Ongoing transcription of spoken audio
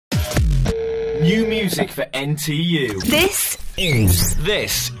New music for NTU. This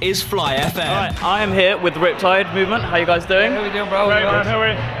is Fly FM. Alright, I am here with the Riptide movement. How you guys doing? How are we doing, bro? Great, man. How are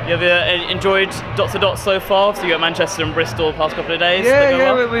you? You have enjoyed Dots to Dots so far? So you got Manchester and Bristol the past couple of days?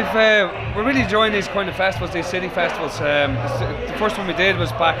 We're really enjoying these kind of festivals, these city festivals. The first one we did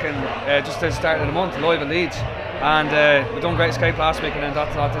was back in just at the start of the month, live in Leeds, and we've done Great Escape last week and then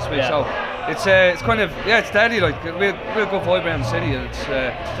Dots to Dots this week. So it's kind of it's steady, like real good vibe around the city. It's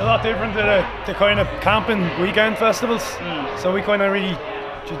a lot different to the kind of camping weekend festivals. So we kind of really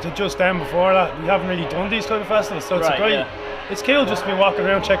just then before that we haven't really done these kind of festivals. So it's it's cool just to be walking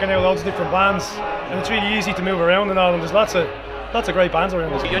around checking out loads of different bands, and it's really easy to move around and all. And there's lots of great bands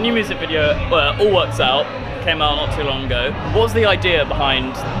around this. Your new music video, All Works Out, came out not too long ago. What was the idea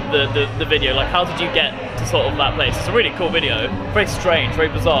behind the video? Like, how did you get to sort of that place? It's a really cool video, very strange, very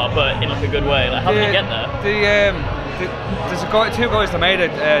bizarre, but in like a good way. Like, how did you get there? There's two guys that made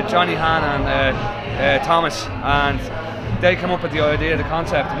it, Johnny Han and Thomas, and they came up with the idea, the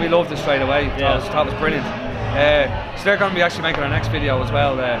concept. We loved it straight away. Thought it was brilliant. So they're going to be actually making our next video as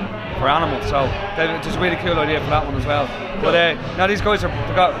well for Animal. So it's just a really cool idea for that one as well. But now these guys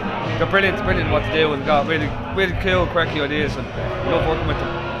they're brilliant at what to do, and got really cool, quirky ideas, and we love working with them.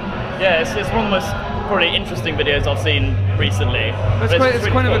 Yeah, it's one of the most probably interesting videos I've seen recently. It's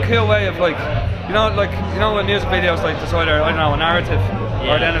really kind of a cool way of like when music videos like there's either I don't know a narrative,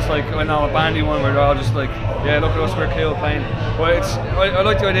 or then it's like I know a bandy one where they're all just like look at us, we're cool playing. But I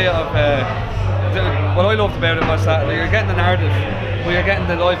like the idea of what I loved about it was that you're getting the narrative, but you're getting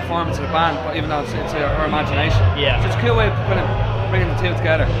the live performance of the band, but even though it's our imagination. Yeah. So it's a cool way of kind of bringing the two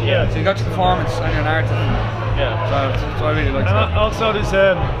together. Yeah. So you got your performance and your narrative. Yeah. So I really like that. Also, there's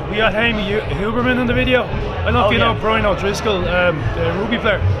we got Amy Huberman in the video. I don't know if you know Brian O'Driscoll, the rugby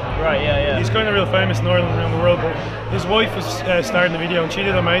player. Right. Yeah. He's kind of real famous in Ireland around the world, but his wife was starring the video and she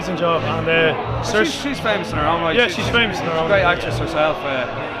did an amazing job. And she's famous in her own right. Yeah, she's famous in her own right. Great actress herself.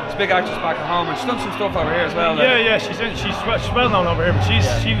 She's a big actress back at home, and she's done some stuff over here as well. Yeah, she's well known over here, but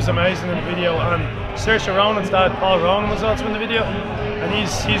she was amazing in the video. And Saoirse Ronan's dad, Paul Ronan, was also in the video, and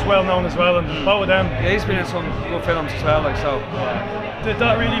he's well known as well. And both of them. Yeah, he's been in some good films as well, like so.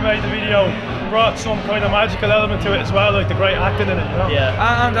 That really made the video, brought some kind of magical element to it as well, like the great acting in it. You know?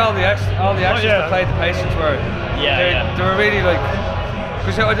 Yeah, and all the actors that played the patients were. They were really like.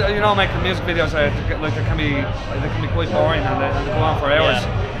 Because making music videos they can be quite boring and they go on for hours.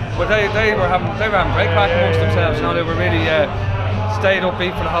 But they were having great crack amongst themselves. You know, they were really stayed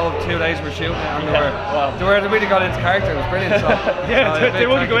upbeat for the whole 2 days we were shooting it, and they really got into character. It was brilliant. So, they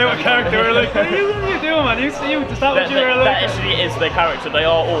wouldn't go out with character. They were like, what are you doing, man? Is that what you were like? That actually is their character. They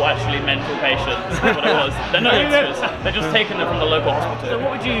are all actually mental patients. That's what it was. They're not extras. They're just taking them from the local hospital. So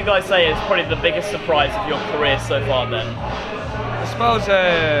what would you guys say is probably the biggest surprise of your career so far then? I suppose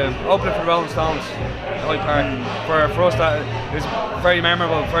opening for the Rolling Stones at Hyde Park. For us that is very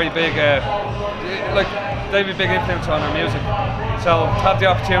memorable, very big. They've a big influence on our music. So to have the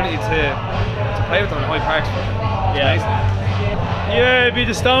opportunity to play with them in Hyde Park is amazing. Yeah, it'd be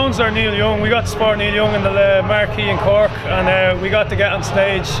the Stones or Neil Young. We got to support Neil Young in the marquee in Cork, and we got to get on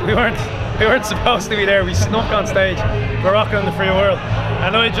stage. We weren't supposed to be there. We snuck on stage. We're rocking in the free world,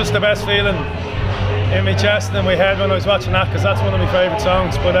 and I had just the best feeling in my chest and my head when I was watching that, because that's one of my favourite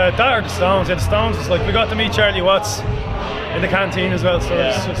songs. But that or the Stones. Yeah, the Stones was like, we got to meet Charlie Watts in the canteen as well. So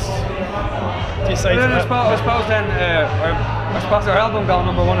it's just. I suppose our album got #1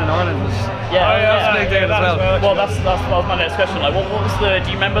 in Ireland was a big deal as well. Well, that was my next question. Like, what was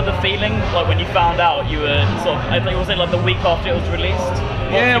do you remember the feeling like when you found out you were sort of? I think was it like the week after it was released?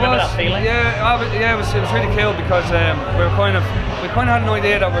 Do you remember that feeling? It was really cool because we kind of had an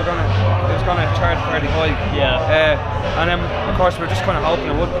idea that it was gonna charge fairly high. And then of course we were just kind of hoping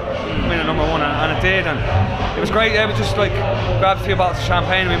it would win a #1, and it did, and it was great. We just like grabbed a few bottles of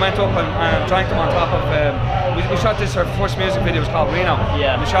champagne and we went up and drank them on top of. We shot this. Our first music video was called Reno.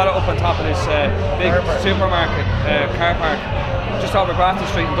 We shot it up on top of this big supermarket car park just over Grafton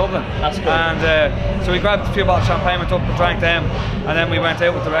Street in Dublin. That's cool. And so we grabbed a few bottles of champagne, went up and drank them, and then we went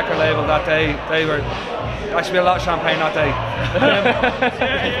out with the record label that day. They were actually a lot of champagne that day.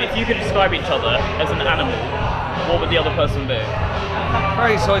 If you could describe each other as an animal, what would the other person be?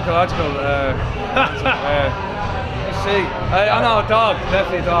 Very psychological. I know, a dog,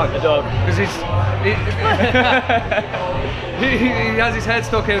 definitely a dog. A dog. Because he has his head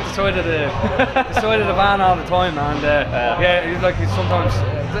stuck out the side of the van all the time, and he's sometimes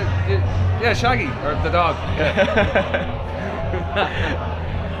Shaggy or the dog.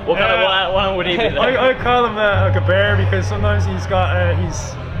 What kind of one would he be then? I call him like a bear, because sometimes he's got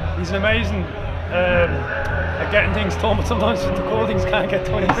he's an amazing getting things done, but sometimes the cool things can't get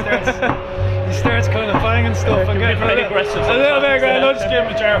done. He starts kind of banging stuff and getting a little bit aggressive. I'll just give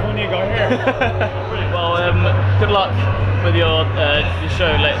him a jar of honey. Go here. Well, good luck with your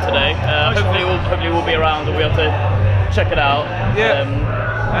show later today. Hopefully we'll be around and we'll be able to check it out. Yeah.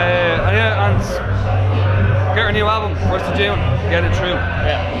 And get our new album 1st of June. Get it through.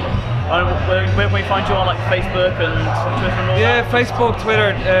 Yeah. Where can we find you on like Facebook and Twitter and all that? Yeah, Facebook,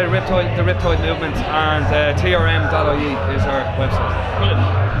 Twitter, Riptide, the Riptide Movement, and trm.ie is our website. Brilliant.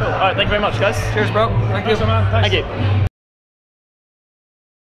 Cool. All right, thank you very much, guys. Cheers, bro. Thank you. Thanks. Thank you.